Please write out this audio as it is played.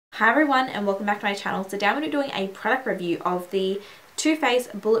Hi everyone and welcome back to my channel. Today I'm going to be doing a product review of the Too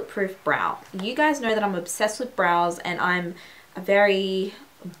Faced Bulletproof Brow. You guys know that I'm obsessed with brows and I'm a very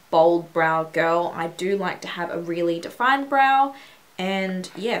bold brow girl. I do like to have a really defined brow and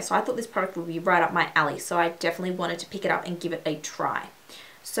yeah, so I thought this product would be right up my alley, so I definitely wanted to pick it up and give it a try.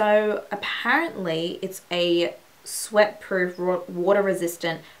 So apparently it's a sweat-proof, water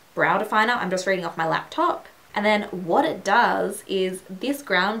resistant brow definer. I'm just reading off my laptop. And then what it does is this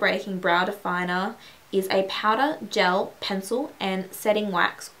groundbreaking brow definer is a powder, gel, pencil and setting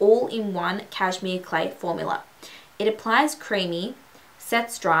wax all in one cashmere clay formula. It applies creamy,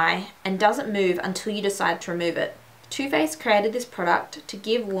 sets dry and doesn't move until you decide to remove it. Too Faced created this product to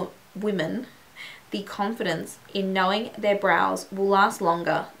give women the confidence in knowing their brows will last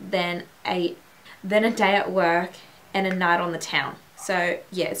longer than a day at work and a night on the town. So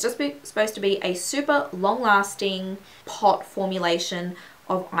yeah, it's just supposed to be a super long-lasting pot formulation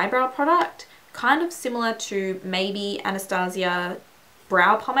of eyebrow product, kind of similar to maybe Anastasia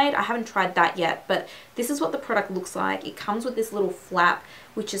brow pomade. I haven't tried that yet, but this is what the product looks like. It comes with this little flap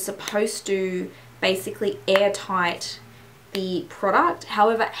which is supposed to basically airtight the product.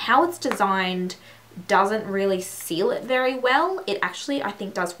 However, how it's designed doesn't really seal it very well. It actually, I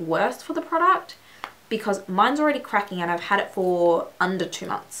think, does worse for the product, because mine's already cracking and I've had it for under 2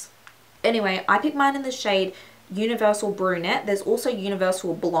 months. Anyway, I picked mine in the shade Universal Brunette. There's also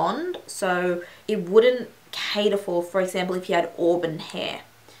Universal Blonde, so it wouldn't cater for example, if you had auburn hair.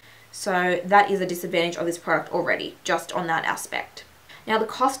 So that is a disadvantage of this product already, just on that aspect. Now the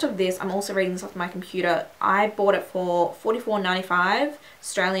cost of this, I'm also reading this off my computer, I bought it for $44.95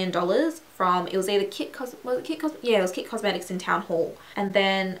 Australian dollars from, it was either Kit Cosmetics in Town Hall. And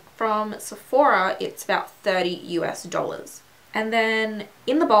then from Sephora, it's about $30 US. And then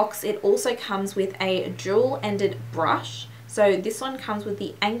in the box, it also comes with a dual-ended brush. So this one comes with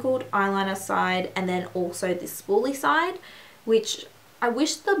the angled eyeliner side and then also the spoolie side, which I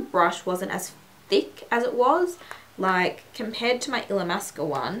wish the brush wasn't as thick as it was. Like, compared to my Illamasqua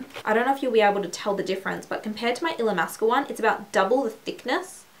one, I don't know if you'll be able to tell the difference, but compared to my Illamasqua one, it's about double the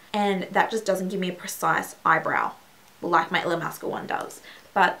thickness, and that just doesn't give me a precise eyebrow like my Illamasqua one does.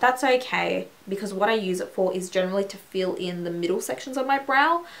 But that's okay, because what I use it for is generally to fill in the middle sections of my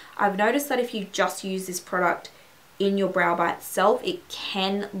brow. I've noticed that if you just use this product in your brow by itself, it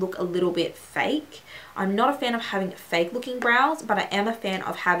can look a little bit fake. I'm not a fan of having fake looking brows, but I am a fan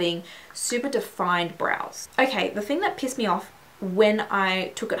of having super defined brows. Okay, the thing that pissed me off when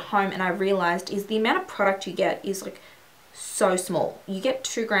I took it home and I realized is the amount of product you get is like so small. You get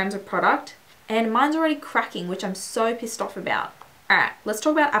 2 grams of product and mine's already cracking, which I'm so pissed off about. Alright, let's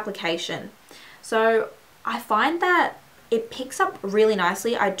talk about application. So I find that it picks up really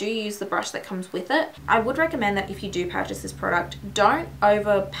nicely. I do use the brush that comes with it. I would recommend that if you do purchase this product, don't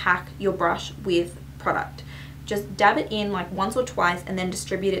overpack your brush with product. Just dab it in like once or twice and then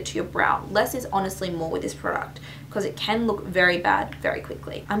distribute it to your brow. Less is honestly more with this product because it can look very bad very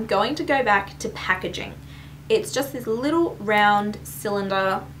quickly. I'm going to go back to packaging. It's just this little round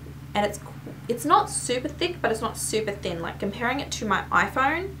cylinder and it's not super thick, but it's not super thin. Like comparing it to my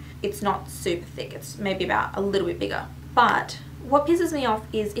iPhone, it's not super thick. It's maybe about a little bit bigger. But what pisses me off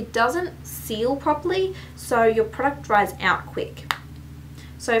is it doesn't seal properly, so your product dries out quick.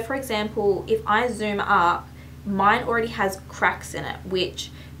 So for example, if I zoom up, mine already has cracks in it,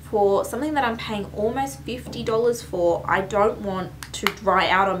 which for something that I'm paying almost $50 for, I don't want to dry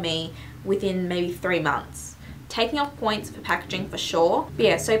out on me within maybe 3 months. Taking off points for packaging for sure. But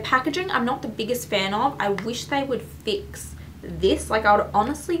yeah, so packaging I'm not the biggest fan of. I wish they would fix this. Like I would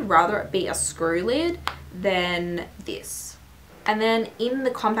honestly rather it be a screw lid than this. And then in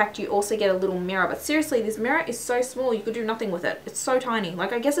the compact you also get a little mirror, but seriously this mirror is so small you could do nothing with it. It's so tiny.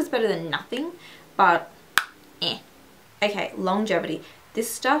 Like I guess it's better than nothing, but eh. Okay, longevity.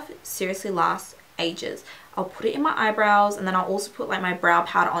 This stuff seriously lasts ages. I'll put it in my eyebrows and then I'll also put like my brow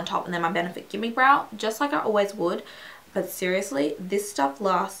powder on top and then my Benefit Gimme Brow, just like I always would. But seriously, this stuff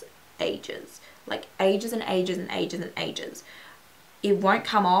lasts ages. Like ages and ages and ages and ages. It won't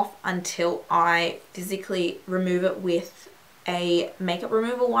come off until I physically remove it with a makeup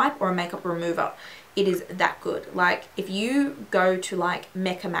removal wipe or a makeup remover. It is that good. Like if you go to like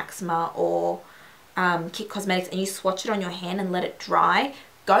Mecca Maxima or Kit Cosmetics and you swatch it on your hand and let it dry,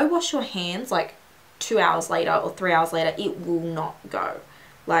 go wash your hands like 2 hours later or 3 hours later, it will not go.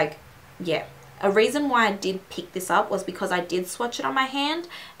 Like, yeah. A reason why I did pick this up was because I did swatch it on my hand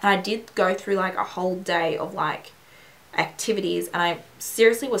and I did go through like a whole day of like activities and I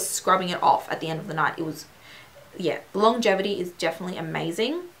seriously was scrubbing it off at the end of the night. It was, yeah, the longevity is definitely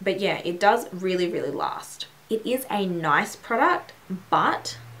amazing, but yeah, it does really last. It is a nice product,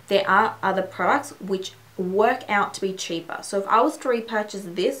 but there are other products which work out to be cheaper. So if I was to repurchase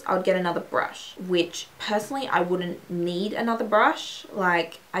this, I would get another brush, which personally I wouldn't need another brush.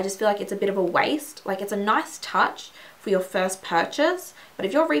 Like, I just feel like it's a bit of a waste. Like, it's a nice touch for your first purchase, but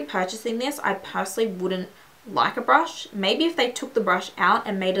if you're repurchasing this, I personally wouldn't like a brush. Maybe if they took the brush out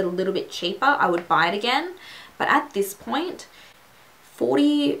and made it a little bit cheaper, I would buy it again. But at this point,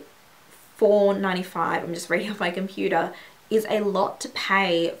 $44.95, I'm just reading off my computer, is a lot to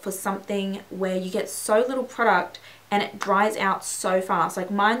pay for something where you get so little product and it dries out so fast. Like,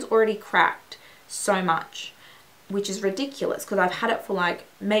 mine's already cracked so much, which is ridiculous because I've had it for like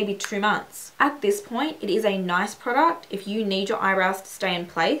maybe 2 months. At this point, it is a nice product if you need your eyebrows to stay in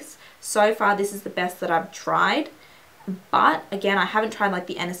place. So far, this is the best that I've tried. But again, I haven't tried like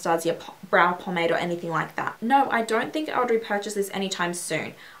the Anastasia brow pomade or anything like that. No, I don't think I would repurchase this anytime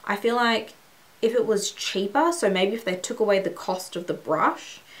soon. I feel like if it was cheaper, so maybe if they took away the cost of the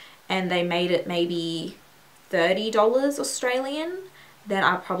brush and they made it maybe $30 Australian, then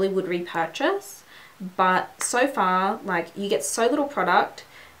I probably would repurchase. But so far, like, you get so little product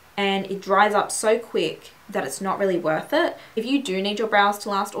and it dries up so quick that it's not really worth it. If you do need your brows to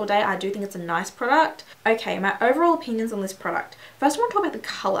last all day, I do think it's a nice product. Okay, my overall opinions on this product. First, I want to talk about the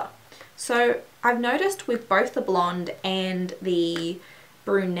color. So I've noticed with both the blonde and the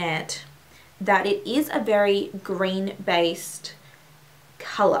brunette that it is a very green-based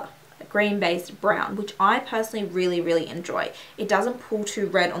color, green-based brown, which I personally really enjoy. It doesn't pull too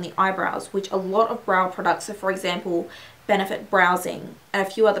red on the eyebrows, which a lot of brow products, so for example, Benefit Browsing and a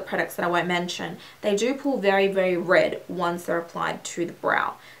few other products that I won't mention, they do pull very red once they're applied to the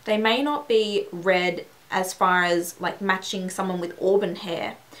brow. They may not be red as far as like matching someone with auburn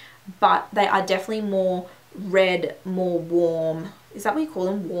hair, but they are definitely more red, more warm. Is that what you call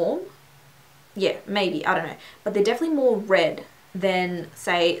them? Warm? Yeah, maybe, I don't know. But they're definitely more red than,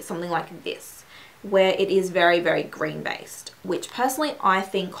 say, something like this, where it is very green based, which personally I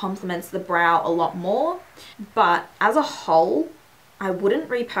think complements the brow a lot more. But as a whole, I wouldn't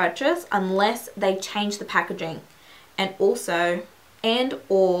repurchase unless they change the packaging and also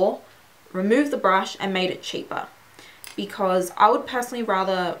or remove the brush and made it cheaper, because I would personally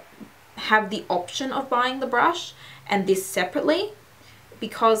rather have the option of buying the brush and this separately.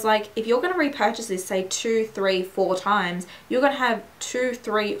 Because like, if you're going to repurchase this, say 2, 3, 4 times, you're going to have 2,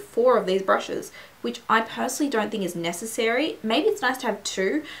 3, 4 of these brushes, which I personally don't think is necessary. Maybe it's nice to have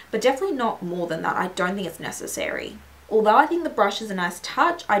 2, but definitely not more than that. I don't think it's necessary. Although I think the brush is a nice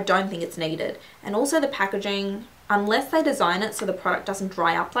touch, I don't think it's needed. And also the packaging, unless they design it so the product doesn't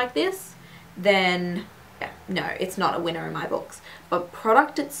dry up like this, then yeah, no, it's not a winner in my books. But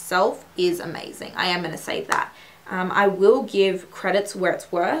product itself is amazing. I am going to say that. I will give credits where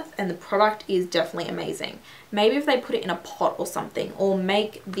it's worth, and the product is definitely amazing. Maybe if they put it in a pot or something, or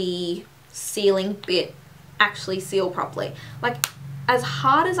make the sealing bit actually seal properly. Like, as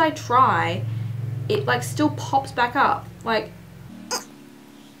hard as I try, it like still pops back up. Like, so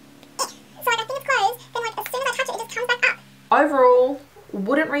like I think it's closed, then like as soon as I touch it, it just comes back up. Overall,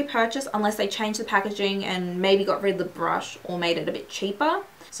 wouldn't repurchase unless they changed the packaging and maybe got rid of the brush or made it a bit cheaper.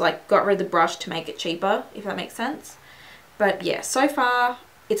 So like got rid of the brush to make it cheaper, if that makes sense. But yeah, so far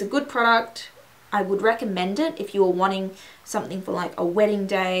it's a good product. I would recommend it if you were wanting something for like a wedding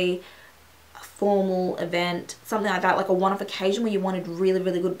day, a formal event, something like that, like a one-off occasion where you wanted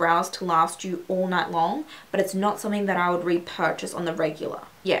really good brows to last you all night long. But it's not something that I would repurchase on the regular.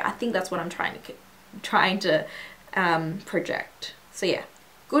 Yeah, I think that's what I'm trying to project. So yeah,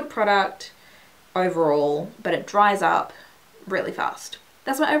 good product overall, but it dries up really fast.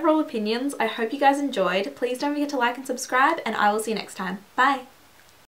 That's my overall opinions. I hope you guys enjoyed. Please don't forget to like and subscribe, and I will see you next time. Bye!